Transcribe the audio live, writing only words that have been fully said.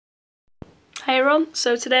Hey everyone,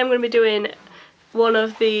 so today I'm going to be doing one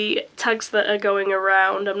of the tags that are going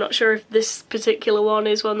around. I'm not sure if this particular one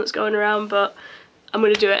is one that's going around, but I'm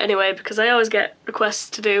going to do it anyway because I always get requests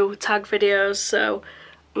to do tag videos, so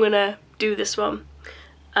I'm going to do this one.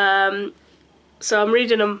 So I'm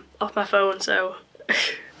reading them off my phone, so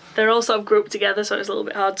they're all sort of grouped together, so it's a little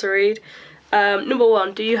bit hard to read. Number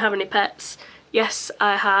one, do you have any pets? Yes,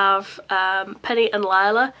 I have Penny and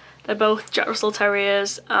Lila. They're both Jack Russell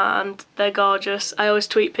Terriers and they're gorgeous. I always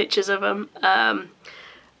tweet pictures of them.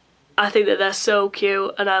 I think that they're so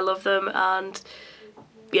cute and I love them, and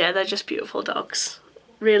yeah, they're just beautiful dogs.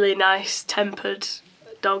 Really nice tempered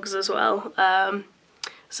dogs as well.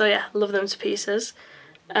 So yeah, love them to pieces.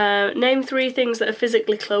 Name 3 things that are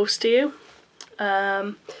physically close to you.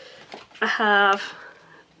 I have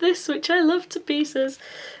this, which I love to pieces.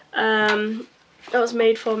 That was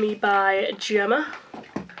made for me by Gemma,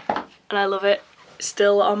 and I love it. It's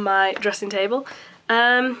still on my dressing table.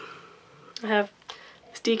 I have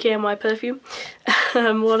this DKNY perfume.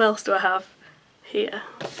 What else do I have here?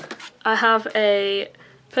 I have a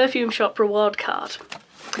perfume shop reward card.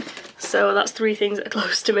 So that's 3 things that are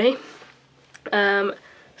close to me.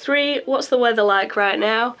 3, what's the weather like right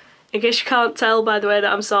now? In case you can't tell by the way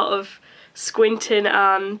that I'm sort of squinting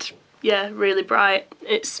and yeah, really bright.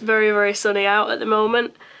 It's very, very sunny out at the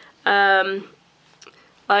moment.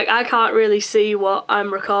 Like, I can't really see what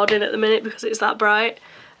I'm recording at the minute because it's that bright.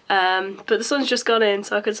 But the sun's just gone in,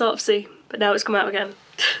 so I can sort of see. But now it's come out again.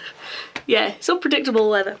 Yeah, it's unpredictable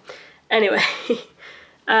weather. Anyway,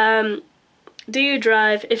 do you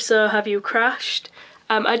drive? If so, have you crashed?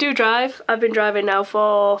 I do drive. I've been driving now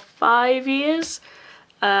for 5 years.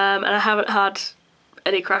 And I haven't had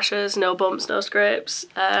any crashes, no bumps, no scrapes.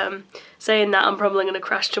 Saying that, I'm probably going to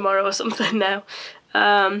crash tomorrow or something now.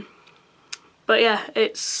 But yeah,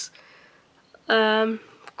 it's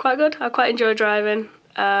quite good. I quite enjoy driving,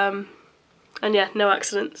 and yeah, no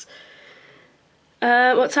accidents.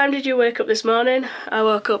 What time did you wake up this morning? I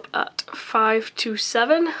woke up at 5 to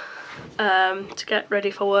 7 to get ready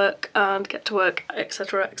for work and get to work,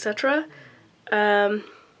 etc, etc. When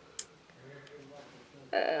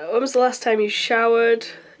was the last time you showered?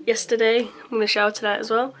 Yesterday. I'm going to shower tonight as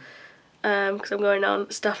well, because I'm going on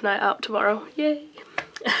staff night out tomorrow. Yay!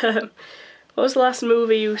 What was the last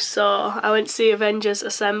movie you saw? I went to see Avengers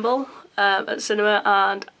Assemble at the cinema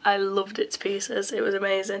and I loved it to pieces. It was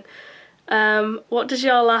amazing. What does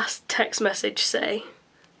your last text message say?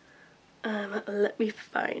 Let me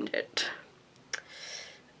find it.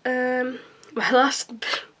 My last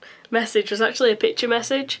message was actually a picture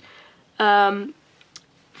message from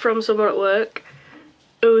someone at work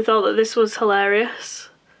who thought that this was hilarious.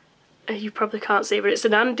 You probably can't see it, but it's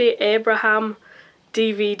an Andy Abraham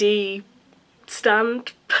DVD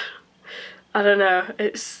stand. I don't know,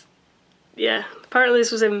 it's, yeah, apparently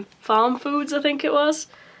this was in Farm Foods, I think it was,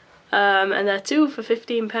 and they're 2 for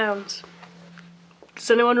 £15. Does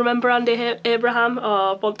anyone remember Andy Abraham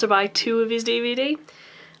or want to buy 2 of his DVD?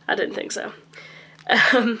 I didn't think so.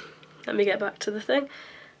 Let me get back to the thing.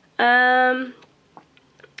 Have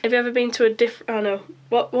you ever been to a different, oh no,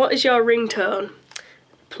 what is your ringtone?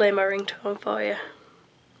 Play my ringtone for you.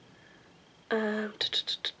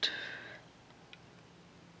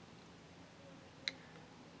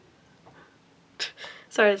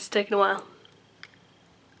 Sorry, it's taking a while.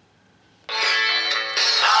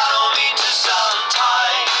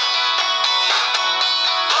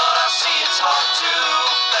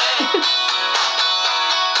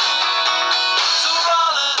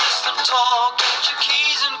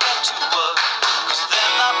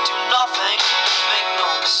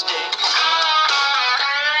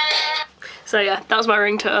 So yeah, that's my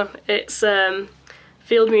ringtone. It's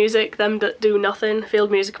Field Music, Them That Do Nothing.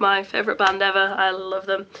 Field Music, my favourite band ever. I love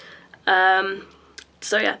them.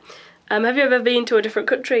 So yeah. Have you ever been to a different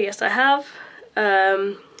country? Yes, I have.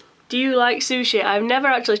 Do you like sushi? I've never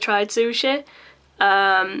actually tried sushi.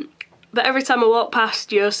 But every time I walk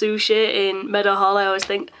past your sushi in Meadow Hall, I always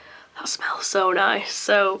think, that smells so nice.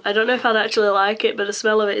 So I don't know if I'd actually like it, but the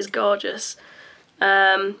smell of it is gorgeous.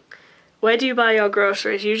 Where do you buy your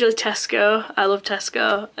groceries? Usually Tesco. I love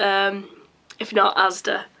Tesco. If not,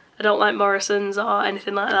 Asda. I don't like Morrison's or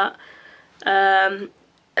anything like that.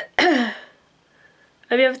 Have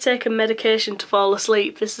you ever taken medication to fall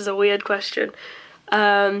asleep? This is a weird question.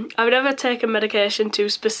 I've never taken medication to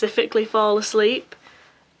specifically fall asleep,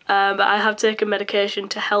 but I have taken medication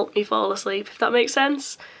to help me fall asleep, if that makes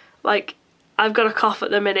sense. Like, I've got a cough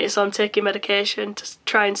at the minute, so I'm taking medication to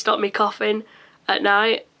try and stop me coughing at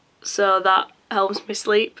night, so that helps me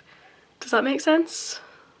sleep. Does that make sense?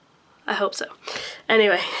 I hope so.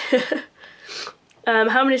 Anyway,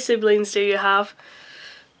 How many siblings do you have?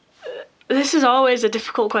 This is always a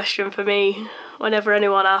difficult question for me whenever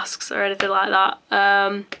anyone asks or anything like that.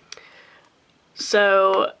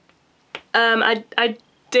 I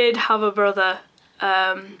did have a brother,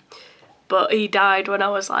 but he died when I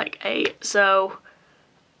was like 8, so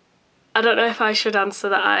I don't know if I should answer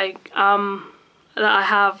that I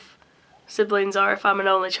have siblings or if I'm an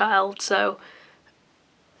only child, so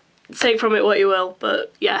take from it what you will,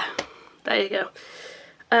 but yeah, there you go.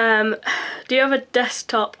 Do you have a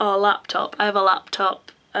desktop or laptop? I have a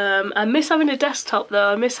laptop. I miss having a desktop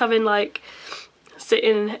though. I miss having like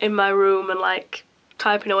sitting in my room and like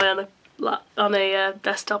typing away on a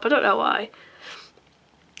desktop. I don't know why.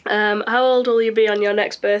 How old will you be on your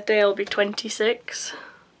next birthday? I'll be 26.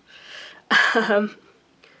 Do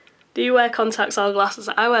you wear contacts or glasses?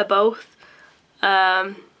 I wear both.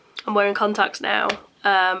 I'm wearing contacts now,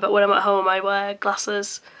 but when I'm at home I wear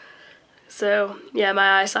glasses. So yeah,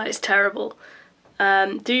 my eyesight is terrible.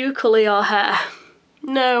 Do you colour your hair?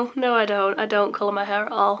 No, I don't. I don't colour my hair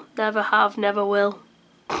at all. Never have, never will.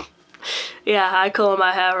 Yeah, I colour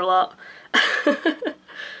my hair a lot.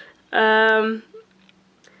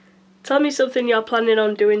 Tell me something you're planning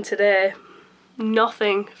on doing today.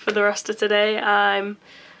 Nothing for the rest of today. I'm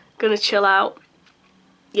gonna chill out.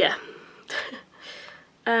 Yeah.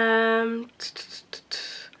 When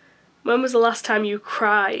was the last time you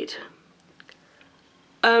cried?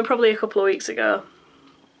 Probably a couple of weeks ago.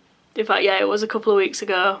 In fact, yeah, it was a couple of weeks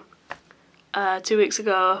ago. 2 weeks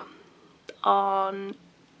ago. 2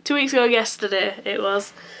 weeks ago yesterday it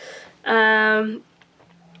was.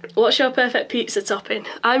 What's your perfect pizza topping?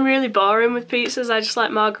 I'm really boring with pizzas. I just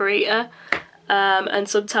like margherita. And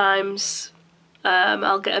sometimes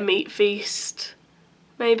I'll get a meat feast,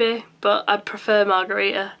 maybe, but I prefer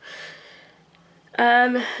margherita.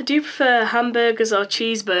 Do you prefer hamburgers or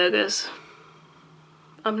cheeseburgers?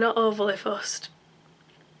 I'm not overly fussed.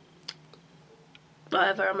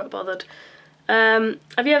 Whatever, I'm not bothered.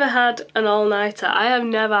 Have you ever had an all-nighter? I have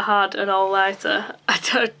never had an all-nighter.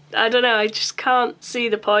 I don't know, I just can't see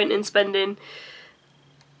the point in spending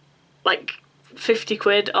like 50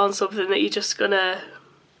 quid on something that you're just gonna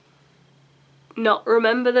not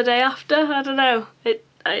remember the day after. I don't know.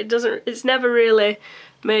 It's never really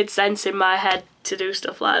made sense in my head to do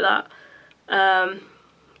stuff like that.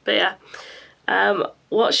 But yeah.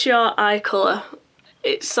 What's your eye colour?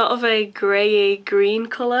 It's sort of a grey green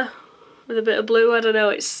colour with a bit of blue. I don't know,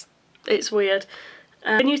 it's weird.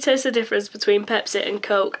 Can you taste the difference between Pepsi and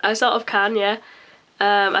Coke? I sort of can, yeah.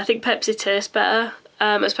 I think Pepsi tastes better,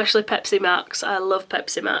 especially Pepsi Max. I love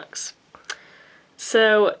Pepsi Max.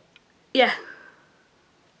 So yeah,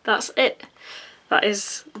 that's it. That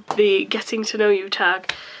is the getting to know you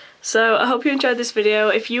tag. So I hope you enjoyed this video.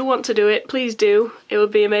 If you want to do it, please do. It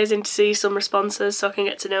would be amazing to see some responses so I can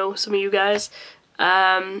get to know some of you guys.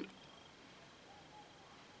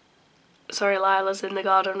 Sorry, Lila's in the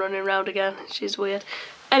garden running around again. She's weird.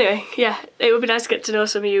 Anyway, yeah, it would be nice to get to know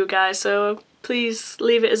some of you guys, so please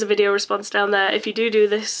leave it as a video response down there if you do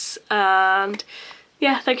this. And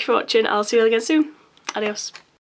yeah, thank you for watching. I'll see you all again soon. Adios.